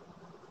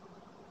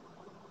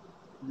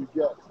 You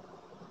get?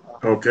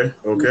 Uh-huh. okay,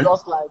 It's okay,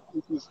 just like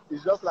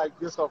it's just like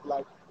this of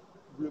like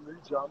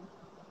religion.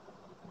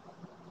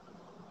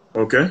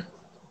 okay.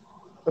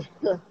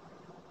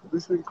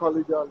 This thing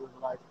religion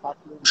is like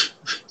tackling.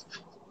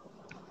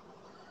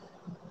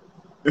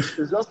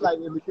 It's just like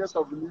in the case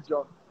of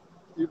religion,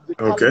 if the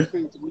Okay.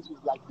 caliphate, which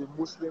is like the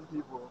Muslim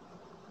people,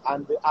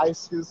 and the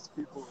ISIS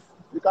people,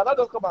 you cannot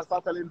just come and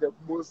start telling them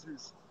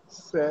Moses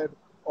said,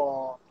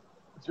 or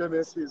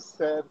Genesis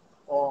said,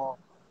 or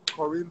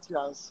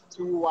Corinthians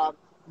 2:1.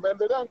 Man,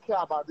 they don't care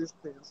about these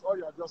things. Or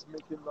you're just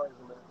making noise,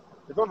 man.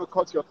 They're going to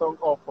cut your tongue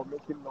off for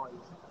making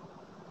noise.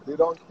 They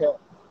don't care.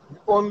 You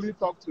only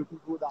talk to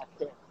people that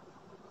care.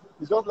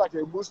 It's just like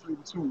a Muslim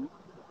too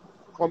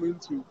coming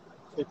to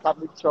a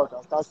Catholic church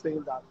and start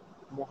saying that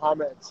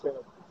Muhammad said.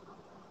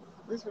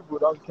 These people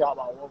don't care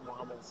about what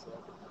Muhammad said.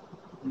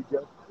 You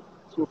get?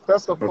 So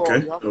first of all,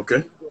 Okay, you have to okay.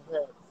 change the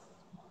head,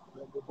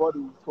 then the body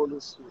will follow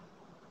suit.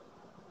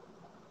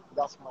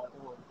 That's my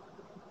own.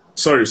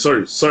 Sorry,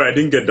 I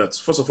didn't get that.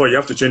 First of all, you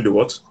have to change the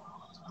what?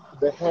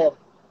 The head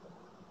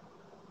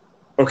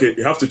Okay,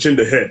 you have to change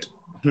the head.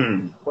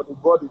 for the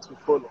body to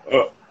follow.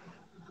 Uh,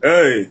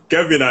 hey,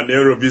 Kevin and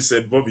Nairobi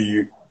said,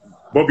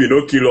 Bobby,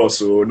 no kill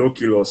us, oh, no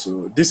kill us.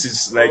 Oh. This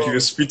is like you're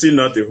Oh, spitting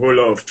out a whole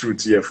lot of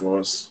truth here for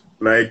us.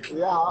 Like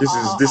yeah, this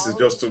is I only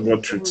just too speak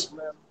much truth, truth.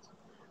 man.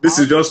 This I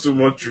is only just too speak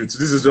much truth. truth.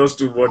 This is just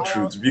too much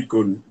I am, truth.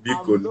 Bikon,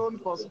 I'm Bikon. known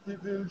for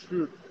speaking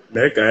truth.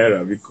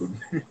 Nekaera, Bikon.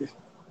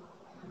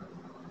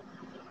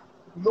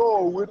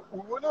 No, we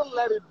wouldn't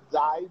let it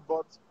die,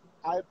 but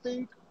I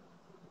think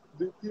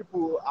the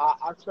people are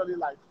actually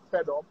like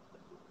fed up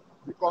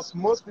because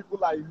most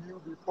people I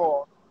knew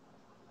before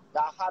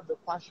that had the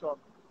passion,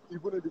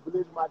 even in the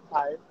village mad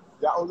time,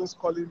 they're always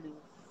calling me,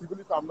 even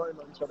if I'm not in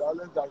Onitsha, they're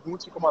always like,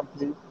 won't you come and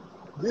play?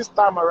 This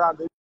time around,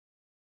 they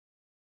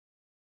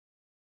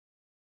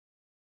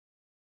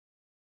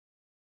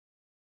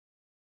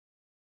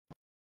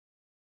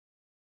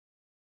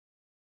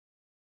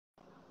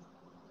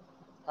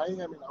can you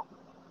hear me now?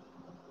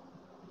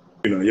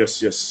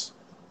 Yes, yes.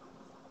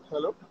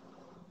 Hello?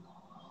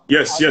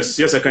 Yes, I think yes,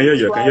 yes, they I can should hear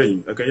you. I can hear try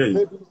you. I can hear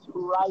you. maybe to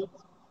write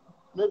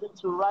maybe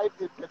to write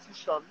a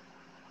petition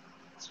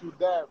to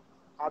them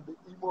and the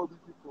Imobi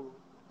people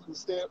to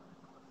say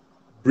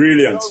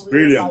we don't Brilliant,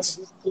 really like brilliant.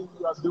 this thing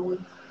you are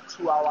doing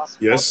to our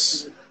sports Yes,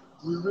 team.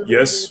 We really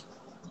need yes.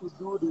 to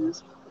do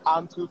this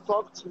and to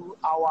talk to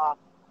our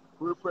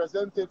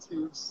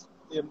representatives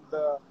in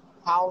the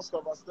House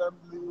of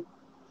Assembly,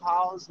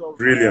 House of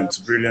Brilliant,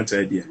 Reps, brilliant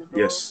idea.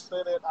 Yes,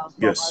 Senate and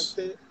stuff and yes.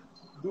 say,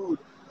 dude,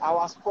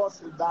 our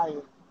sports is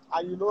dying.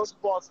 And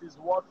sports is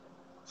what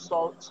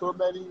so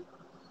many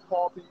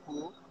poor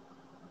people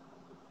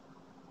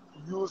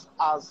use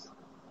as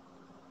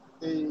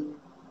a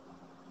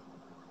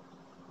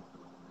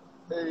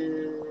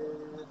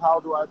how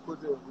do I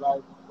put it,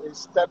 like a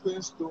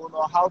stepping stone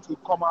or how to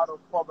come out of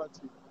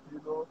poverty.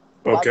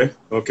 That Okay, is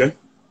okay,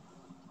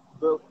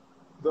 the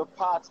the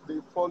path they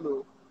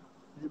follow.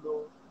 You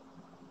know,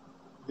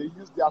 they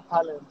use their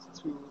talent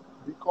to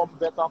become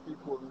better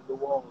people in the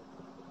world.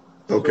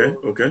 okay,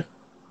 So okay.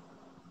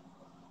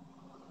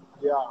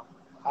 yeah,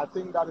 I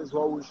think that is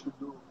what we should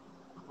do.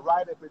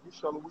 Write a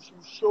petition. We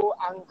should show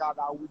anger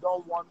that we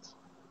don't want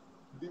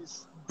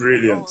this.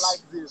 We don't like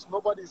Brilliant. this.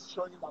 Nobody's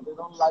showing that they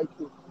don't like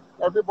it.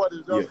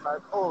 Everybody's Yeah. just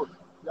like, oh,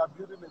 they are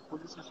building a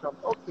police station.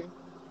 Okay,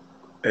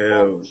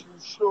 but we Uh,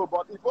 should show.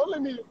 But if only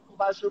me,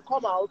 if I should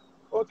come out,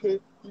 okay,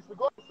 if you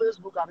go to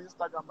Facebook and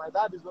Instagram, my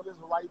dad is always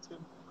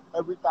writing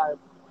every time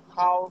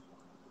how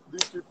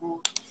these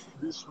people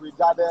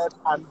disregarded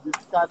and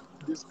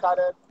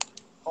discarded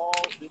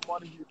all the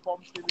money he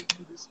pumped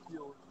into this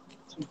field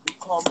to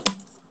become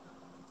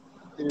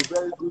a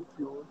very good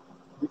field,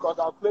 because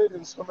I played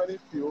in so many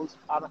fields,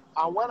 and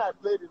when I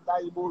played in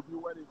that Imobi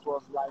when it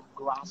was like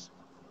grass,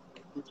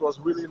 it was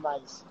really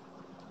nice.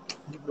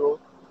 You know,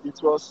 it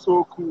was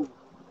so cool.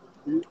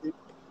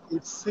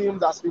 It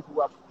seemed as if we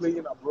were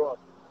playing abroad.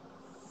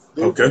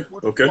 They even Okay.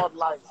 put Okay.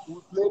 floodlights.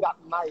 We played at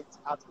night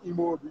at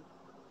Imobi,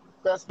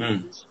 first in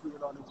Mm. history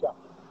in Onitsha.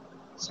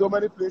 So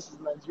many places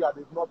in Nigeria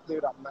they've not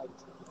played at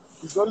night.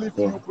 It's only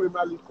few Wow.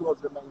 Premier League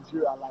clubs in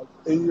Nigeria like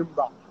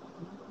Eyimba,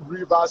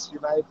 Rivers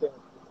United,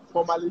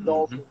 formerly Mm-hmm.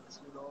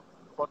 Dolphins,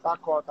 Port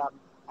Harcourt and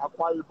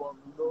Akwa Ibom,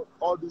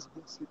 all these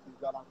big cities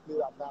that have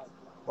played at night.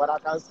 But I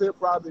can say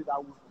proudly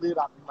that we played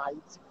at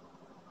night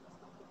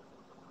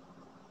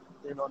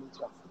in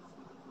Onitsha.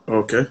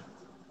 Okay.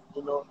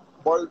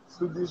 But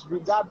to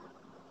disregard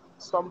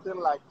something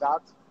like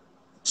that,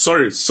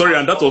 Sorry, and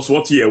and that was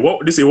what year?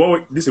 What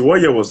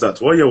year was that?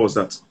 What year was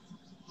that?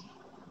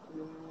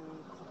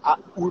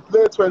 we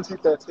played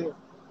 2013.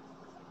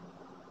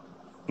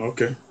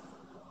 Okay.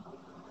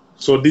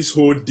 So this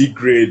whole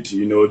degrade,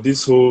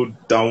 this whole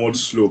downward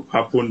slope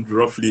happened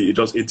roughly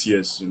just 8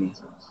 years.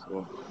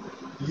 Wow.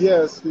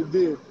 Yes, he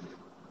did.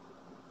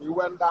 He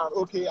went down.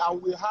 Okay,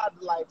 and we had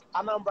like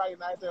Anambra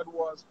United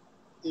was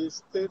a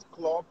state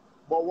club,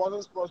 but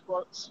wasn't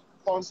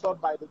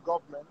sponsored by the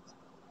government.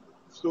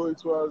 So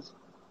it was,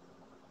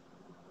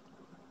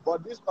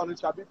 but these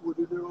Onitsha people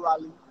didn't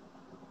rally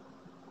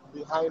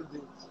behind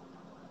it.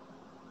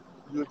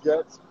 You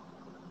get,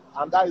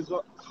 and that is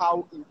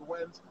how it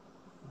went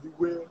the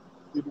way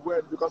it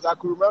went. Because I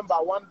could remember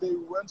one day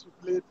we went to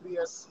play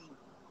 3SC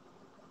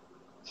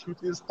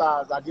Shooting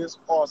Stars against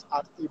us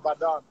at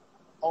Ibadan.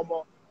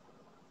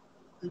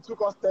 It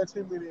took us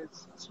 30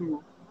 minutes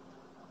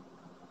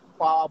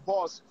for our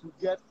bus to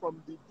get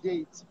from the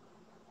gate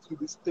to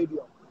the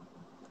stadium.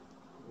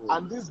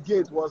 And this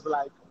gate was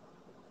like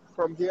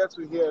from here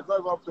to here, it's not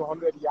even up to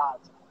 100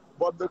 yards.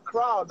 But the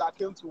crowd that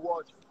came to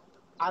watch,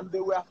 and they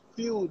were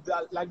filled,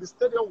 like the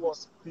stadium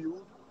was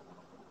filled.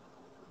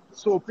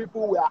 So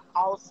people were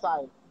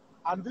outside.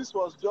 And this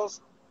was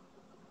just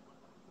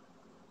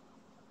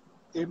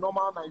a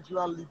normal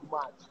Nigerian league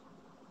match.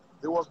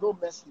 There was no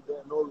Messi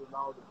there, no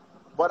Ronaldo.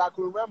 But I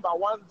could remember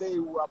one day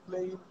we were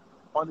playing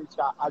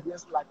Onitsha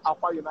against like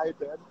Akwa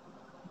United.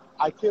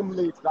 I came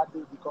late that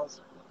day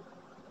because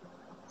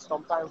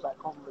sometimes I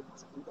come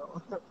late.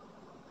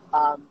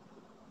 And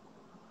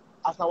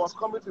as I was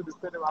coming to the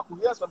stadium, I could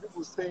hear some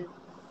people saying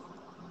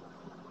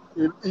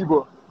in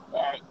Igbo,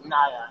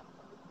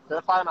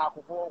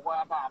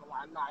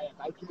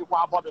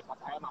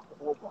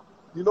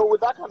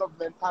 with that kind of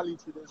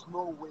mentality, there's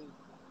no way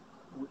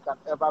we can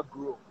ever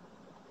grow.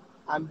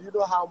 And do you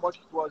know how much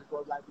it was? It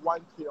was like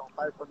 1K or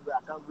 500.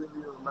 I can't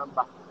really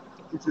remember.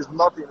 It is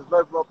nothing. It's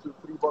not even up to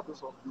 3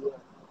 bottles of beer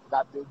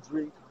that they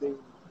drink daily.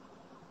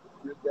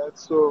 You get?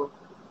 So,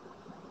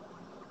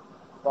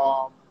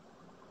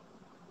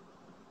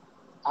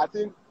 I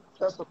think,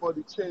 first of all,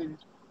 the change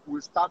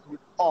will start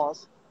with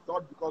us,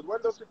 not because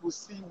when those people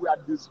see we are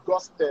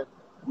disgusted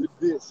with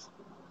this,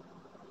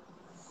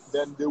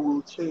 then they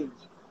will change.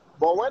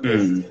 But when they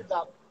see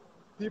that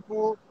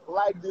people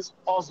like this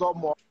also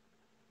more,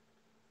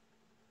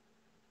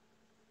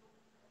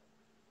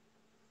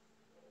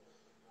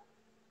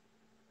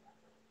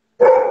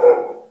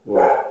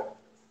 Wow.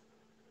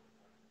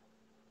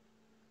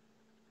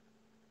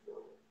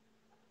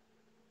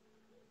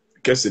 I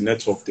guess the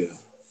network there.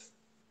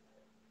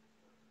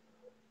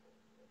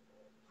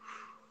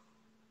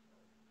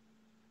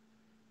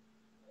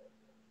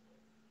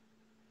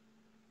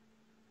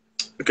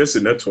 I guess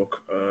the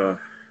network.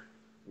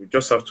 We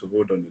just have to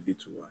hold on a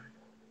little while.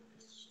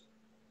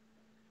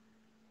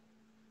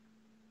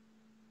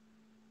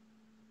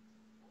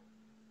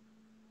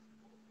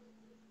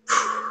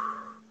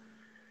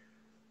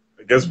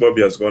 I guess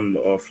Bobby has gone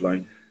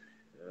offline.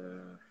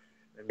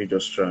 Let me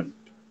just try and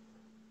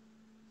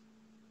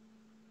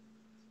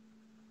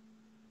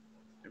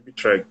let me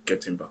try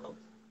getting back up.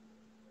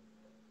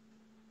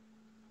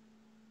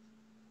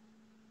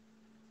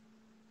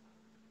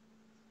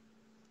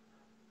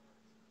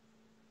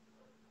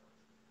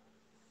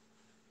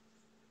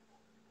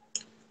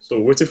 So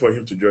waiting for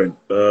him to join.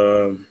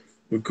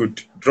 We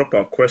could drop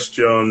our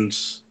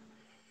questions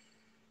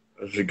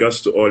as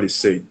regards to all he's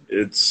saying.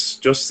 It's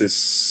just a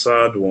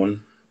sad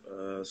one.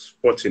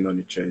 Sporting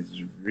Onitsha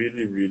is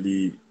really,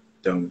 really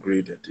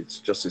downgraded. It's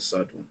just a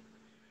sad one.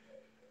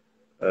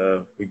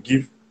 We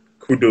give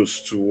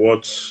kudos to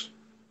what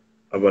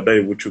Abada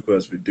Iwuchukwu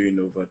has been doing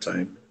over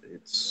time.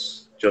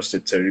 It's just a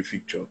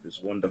terrific job.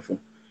 It's wonderful.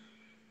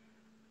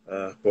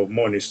 But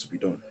more needs to be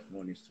done.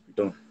 More needs to be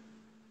done.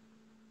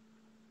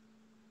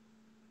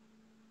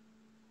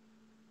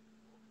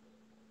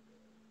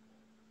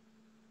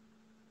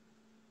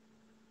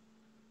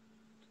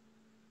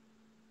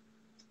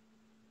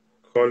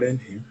 Calling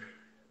him.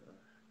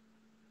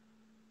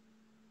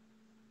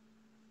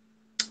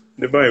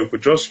 Maybe we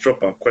could just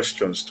drop our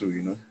questions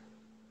too,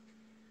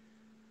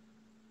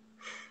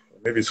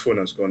 Maybe his phone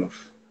has gone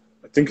off.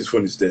 I think his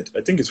phone is dead.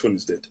 I think his phone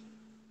is dead.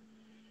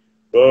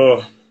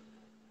 Oh,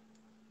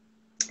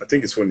 I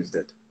think his phone is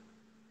dead.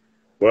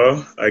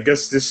 Well, I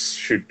guess this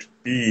should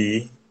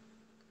be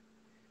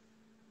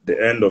the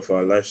end of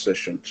our live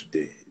session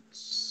today.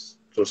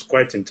 It was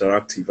quite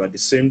interactive. At the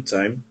same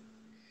time,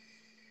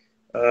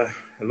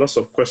 lots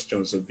of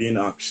questions are being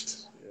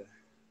asked.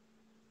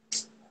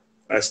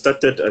 I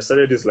started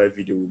this live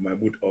video with my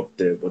mood up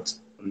there, but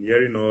on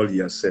hearing all he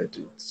has said,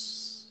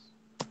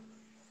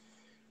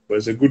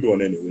 it's a good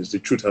one anyways. The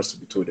truth has to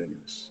be told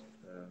anyways.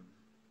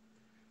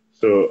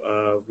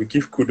 So we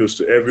give kudos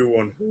to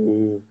everyone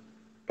who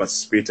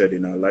participated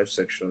in our live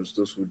sections,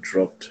 those who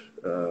dropped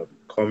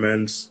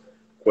comments,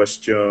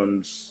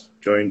 questions,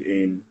 joined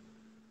in.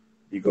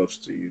 Big ups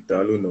to you.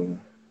 Daluno.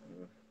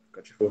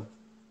 Catch you.